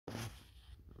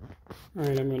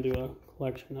Alright, I'm going to do a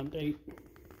collection update.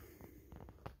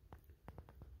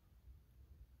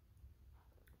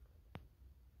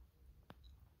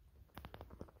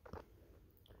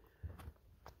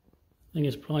 I think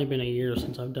it's probably been a year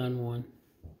since I've done one.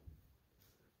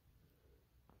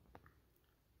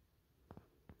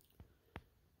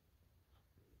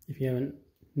 If you haven't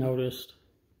noticed,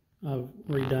 I've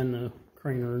redone the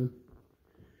crane room,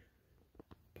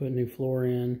 put new floor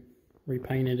in,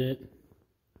 repainted it,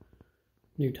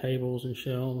 new tables and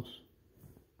shelves.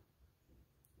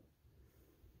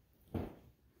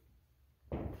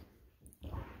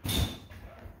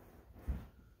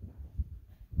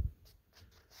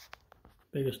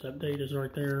 Biggest update is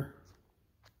right there.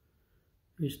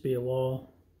 There used to be a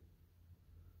wall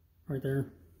right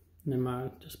there, and then my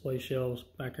display shelves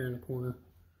back there in the corner.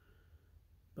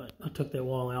 But I took that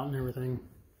wall out and everything.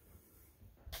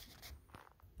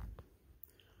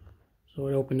 So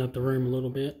it opened up the room a little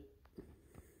bit.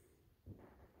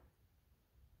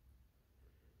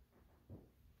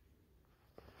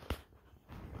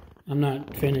 I'm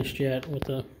not finished yet with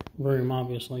the room,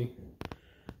 obviously.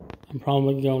 I'm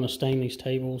probably going to stain these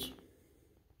tables.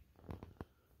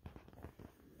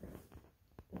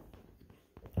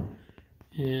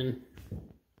 And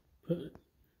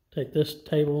take this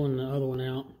table and the other one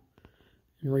out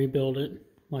and rebuild it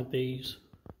like these.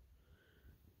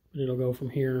 But it'll go from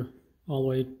here all the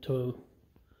way to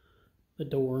the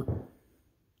door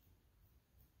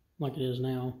like it is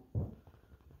now.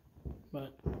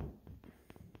 But I'm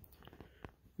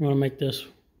going to make this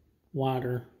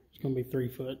wider. It's going to be 3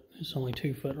 foot. It's only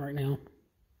 2 foot right now.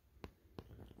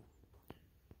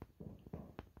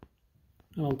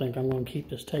 I don't think I'm going to keep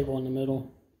this table in the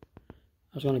middle.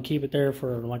 I was going to keep it there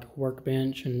for like a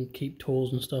workbench and keep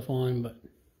tools and stuff on, but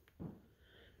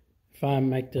if I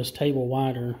make this table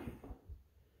wider,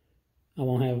 I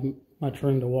won't have much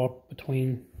room to walk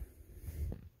between,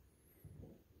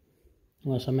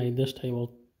 unless I made this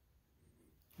table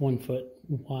 1 foot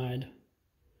wide,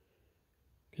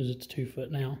 because it's 2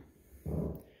 foot now.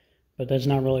 But that's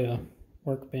not really a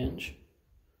workbench,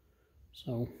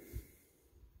 so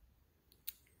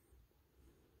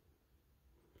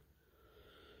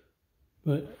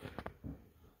but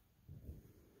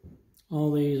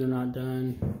all these are not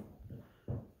done.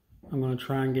 I'm going to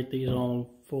try and get these all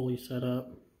fully set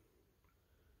up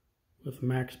with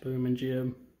max boom and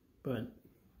jib, but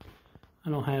I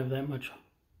don't have that much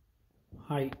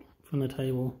height from the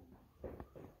table.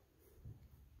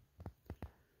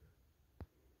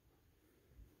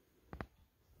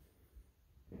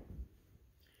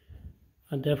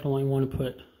 I definitely want to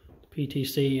put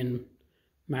PTC in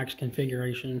max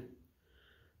configuration,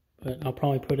 but I'll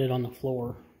probably put it on the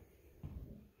floor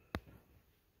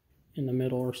in the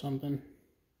middle or something.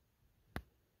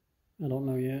 I don't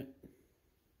know yet.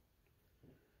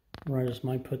 Or I just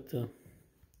might put the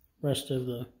rest of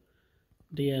the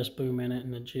DS boom in it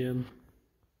and the jib,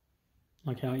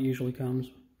 like how it usually comes.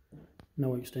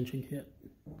 No extension kit.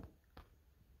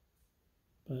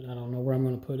 But I don't know where I'm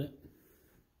going to put it.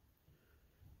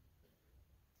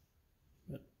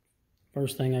 But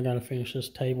first thing, I got to finish this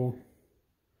table.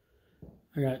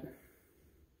 I got a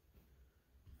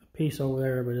piece over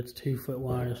there, but it's 2 foot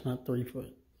wide. It's not 3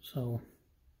 foot, so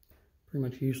pretty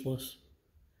much useless.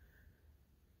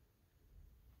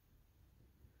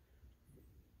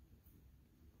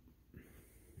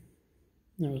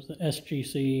 That was the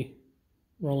SGC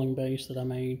rolling base that I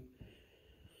made.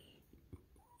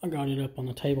 I got it up on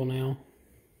the table now.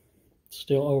 It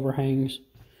still overhangs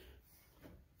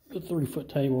the 3 foot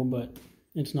table, but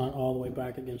it's not all the way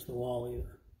back against the wall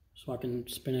either. So I can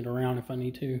spin it around if I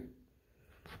need to.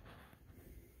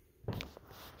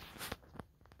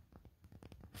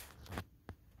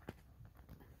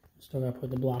 Still got to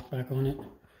put the block back on it.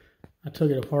 I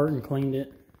took it apart and cleaned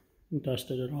it and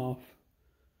dusted it off,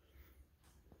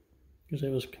 because it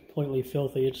was completely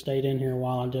filthy. It stayed in here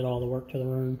while I did all the work to the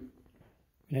room.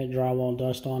 It had drywall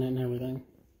dust on it and everything.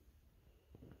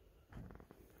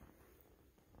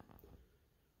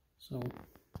 So,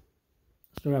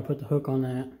 still got to put the hook on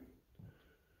that.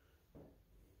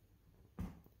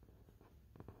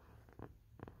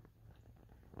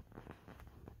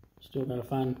 Still got to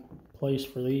find a place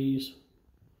for these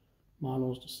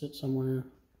models to sit somewhere.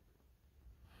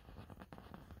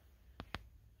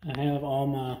 I have all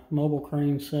my mobile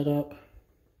cranes set up,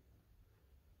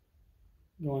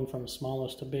 going from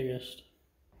smallest to biggest,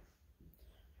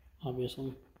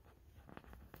 obviously.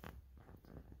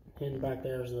 Hidden back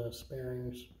there is the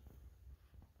Sparings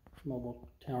mobile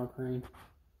tower crane.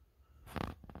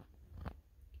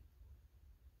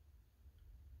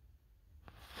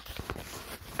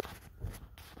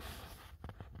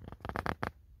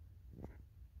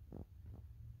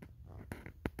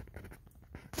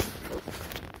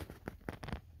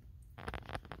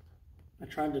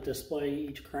 tried to display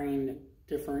each crane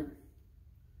different,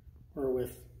 or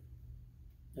with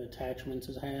the attachments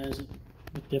it has,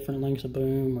 with different lengths of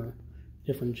boom or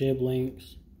different jib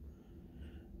lengths,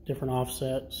 different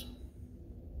offsets.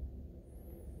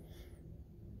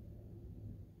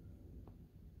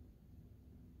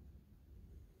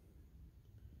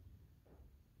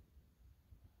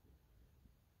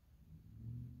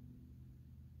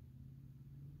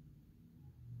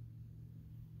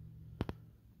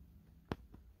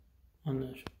 On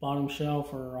the bottom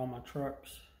shelf are all my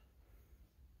trucks.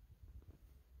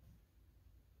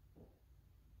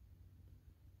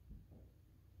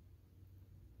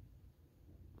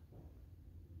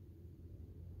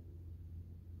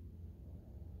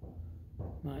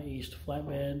 My East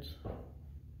flatbeds.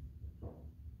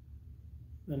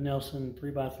 The Nelson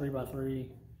 3x3x3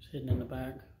 is hidden in the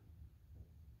back.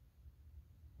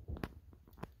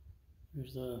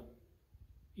 There's the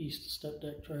East step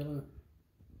deck trailer.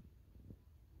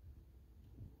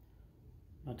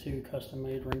 My two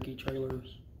custom-made Rinky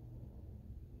trailers.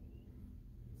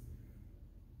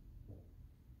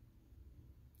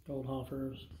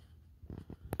 Goldhoffers.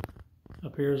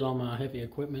 Up here is all my heavy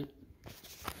equipment.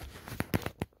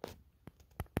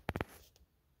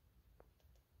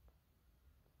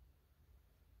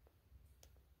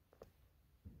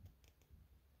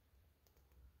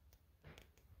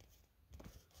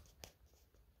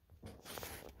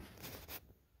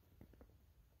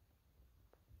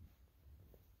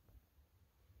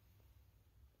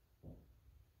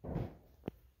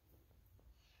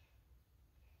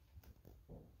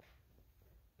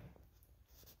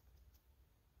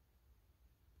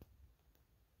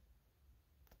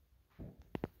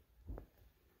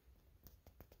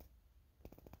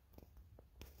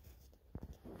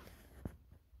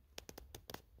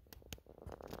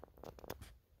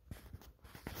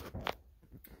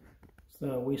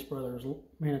 The Weiss Brothers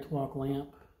Manitowoc lamp.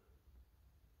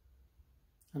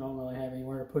 I don't really have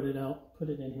anywhere to put it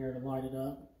in here to light it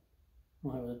up. I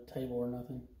don't have a table or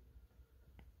nothing.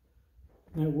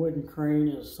 That wooden crane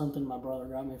is something my brother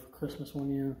got me for Christmas one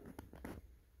year.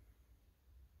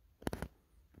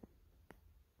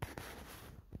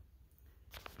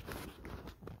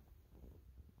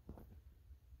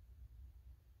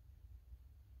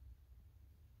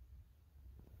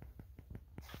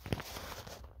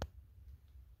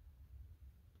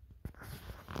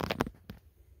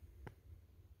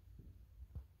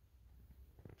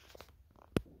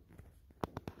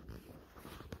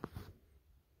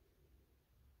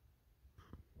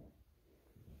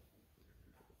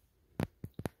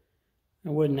 I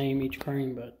would name each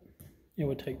crane, but it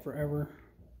would take forever.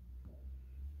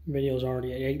 The video's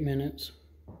already at 8 minutes.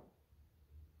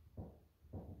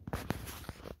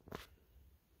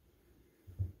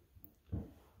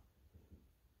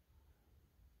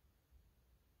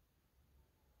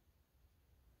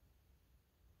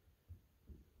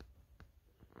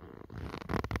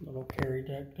 Little carry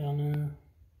deck down there.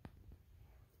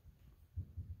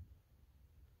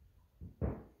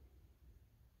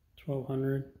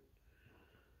 $1,200.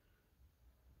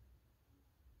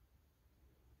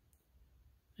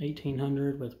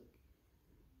 1,800 with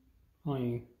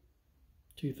only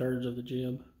 2/3 of the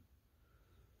jib.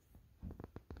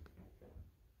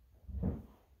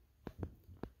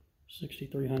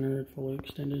 6,300 fully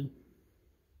extended.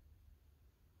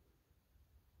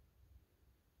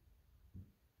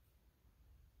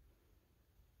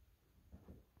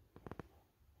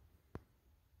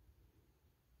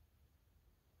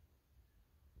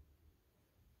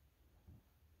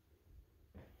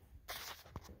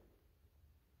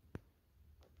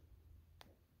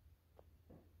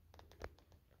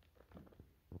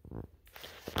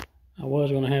 I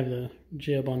was going to have the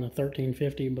jib on the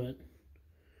 1350, but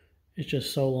it's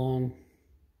just so long.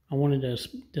 I wanted to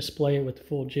display it with the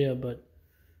full jib, but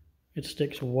it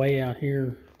sticks way out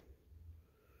here,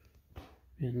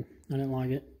 and I didn't like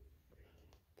it.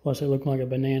 Plus, it looked like a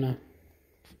banana,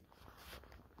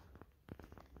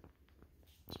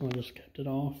 so I just kept it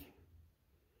off.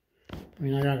 I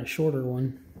mean, I got a shorter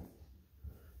one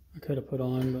I could have put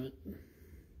on, but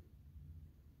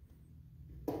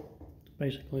it's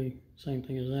basically the same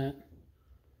thing as that.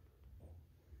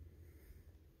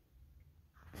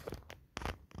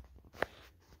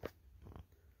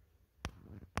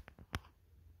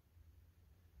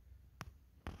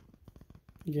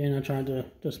 Again, I tried to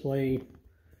display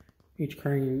each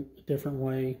crane a different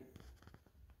way.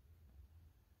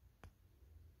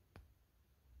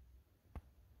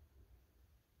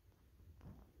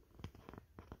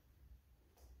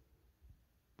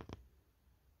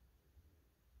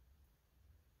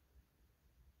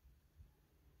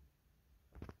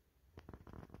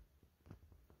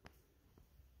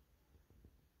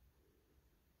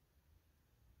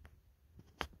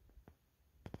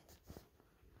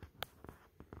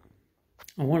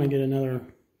 I want to get another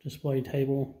display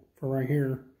table for right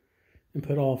here and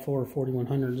put all 4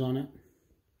 4100s on it,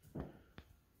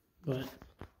 but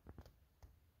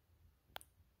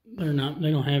they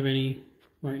don't have any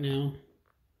right now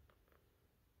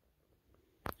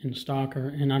in stock,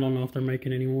 and I don't know if they're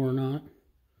making any more or not.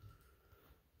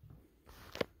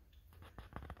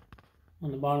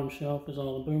 On the bottom shelf is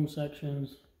all the boom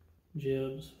sections,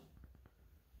 jibs,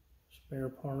 spare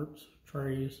parts,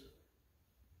 trays,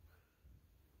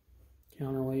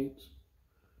 counterweights.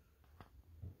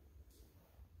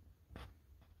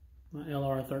 My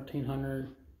LR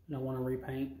 1300, and I want to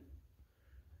repaint.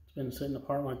 It's been sitting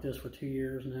apart like this for 2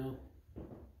 years now,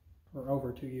 or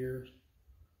over 2 years.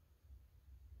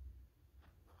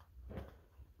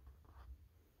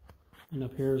 And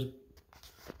up here's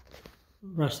the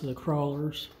rest of the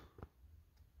crawlers.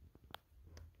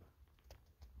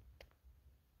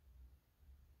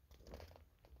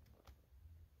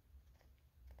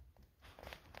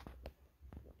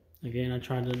 Again, I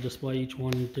tried to display each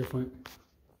one different,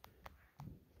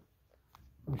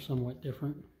 or somewhat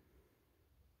different.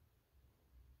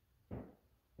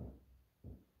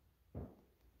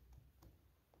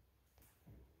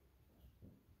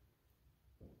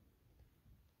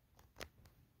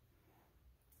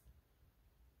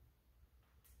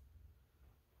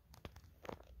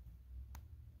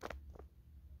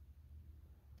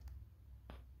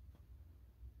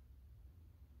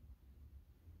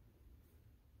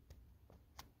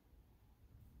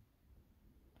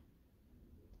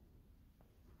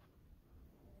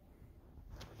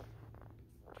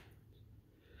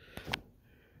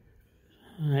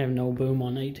 I have no boom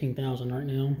on 18,000 right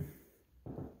now.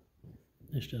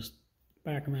 It's just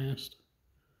back mast.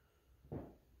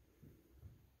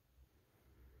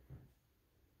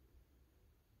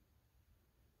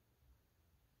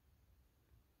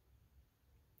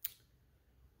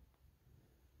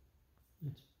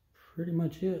 That's pretty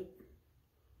much it.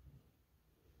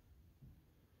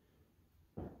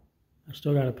 I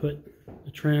still got to put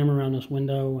the trim around this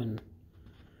window and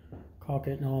caulk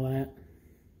it and all that.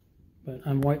 But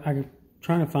I'm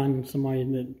trying to find somebody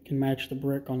that can match the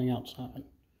brick on the outside.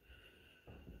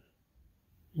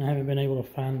 And I haven't been able to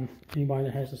find anybody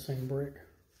that has the same brick.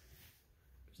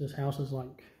 This house is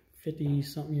like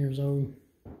 50-something years old.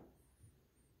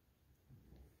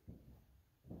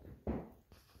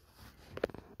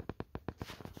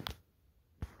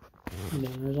 And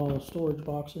then there's all the storage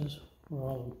boxes, or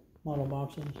all the model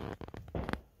boxes.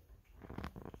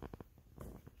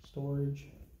 Storage.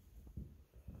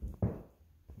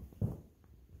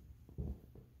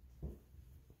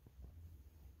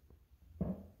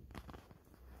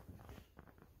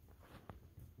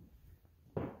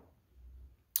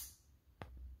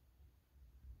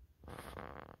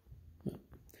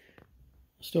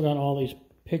 Still got all these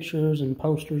pictures and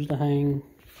posters to hang.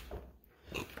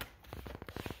 I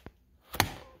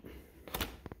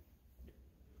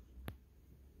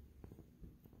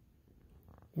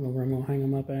don't know where I'm going to hang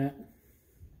them up at.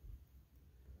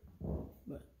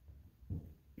 But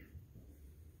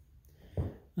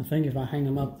I think if I hang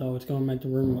them up, though, it's going to make the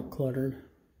room look cluttered.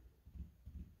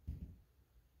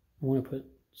 I want to put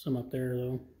some up there,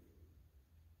 though.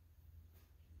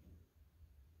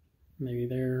 Maybe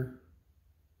there.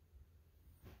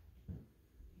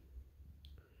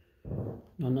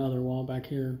 On the other wall back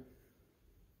here.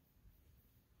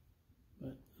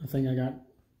 But I think I got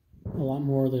a lot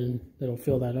more that'll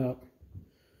fill that up.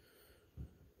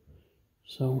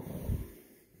 So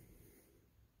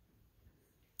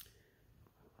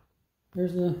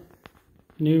there's the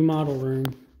new model room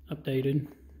updated.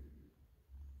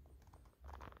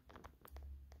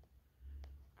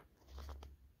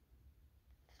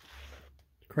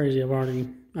 Crazy,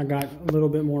 I got a little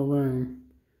bit more room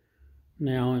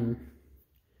now, and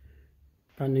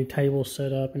got new tables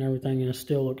set up and everything, and it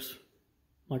still looks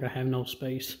like I have no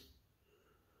space.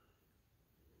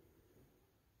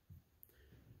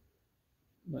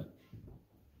 But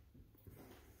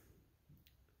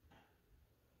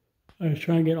I was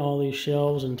trying to get all these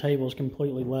shelves and tables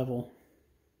completely level.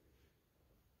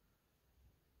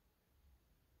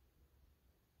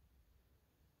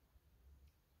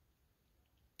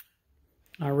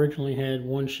 I originally had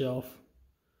one shelf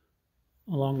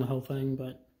along the whole thing,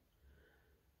 but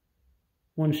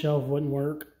one shelf wouldn't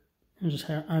work. I just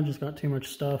got too much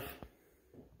stuff,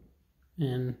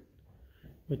 and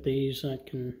with these I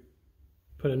can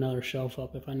put another shelf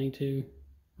up if I need to,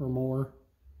 or more.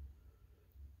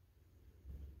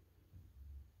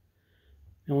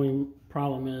 The only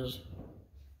problem is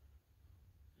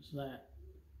that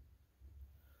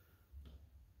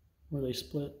where they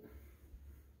split.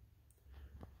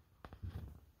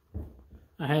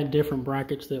 I had different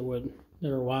brackets that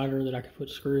are wider that I could put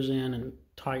screws in and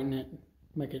tighten it,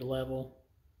 make it level.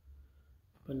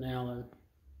 But now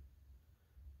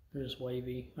they're just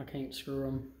wavy. I can't screw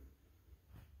them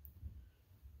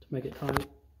to make it tight.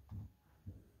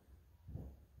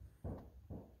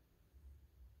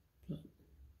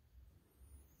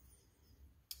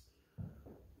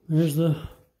 There's the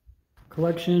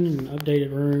collection and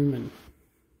updated room and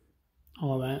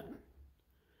all of that.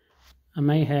 I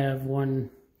may have one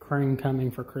crane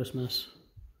coming for Christmas.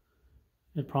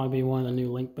 It'd probably be one of the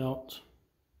new link belts.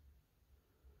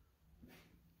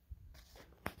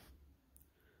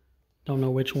 Don't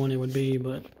know which one it would be,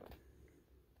 but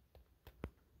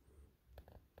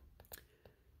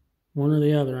one or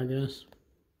the other, I guess.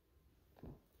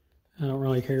 I don't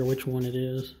really care which one it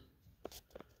is.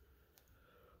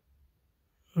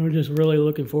 I'm just really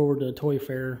looking forward to the toy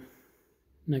fair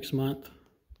next month.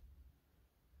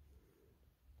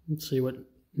 Let's see what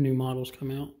new models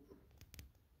come out.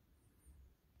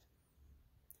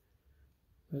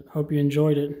 But hope you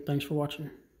enjoyed it. Thanks for watching.